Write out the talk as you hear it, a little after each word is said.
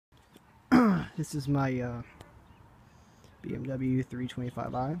This is my BMW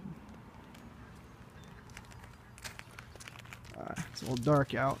 325i. It's a little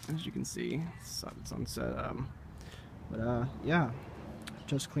dark out, as you can see. It's sunset. Yeah,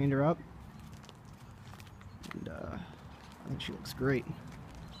 just cleaned her up, and I think she looks great.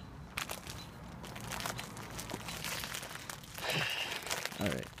 All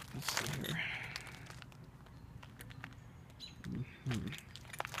right, let's see here.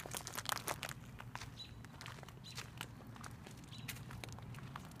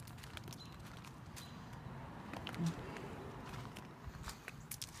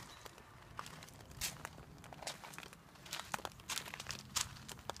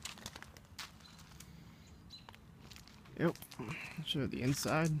 Yep, I'll show you the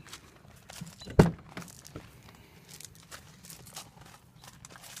inside.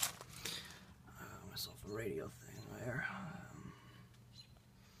 Myself a radio thing there.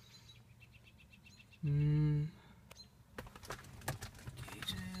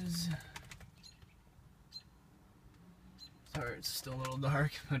 Gauges. Sorry, it's still a little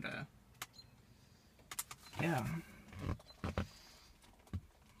dark, but yeah. It's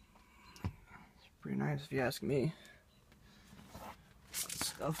pretty nice if you ask me.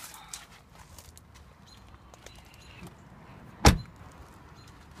 Stuff.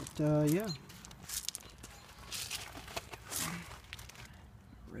 But yeah.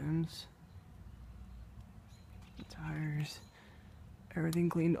 Rims, tires, everything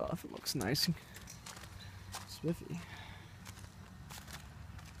cleaned off. It looks nice and spiffy.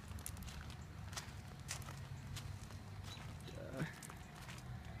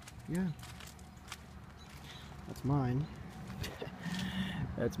 Yeah. That's mine.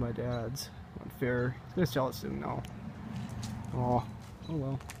 That's my dad's. Unfair. He's gonna sell it soon now. Oh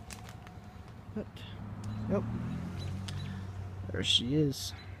well. But, yep. There she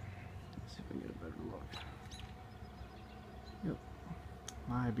is. Let's see if I can get a better look. Yep.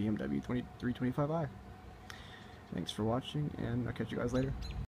 My BMW 325i. Thanks for watching, and I'll catch you guys later.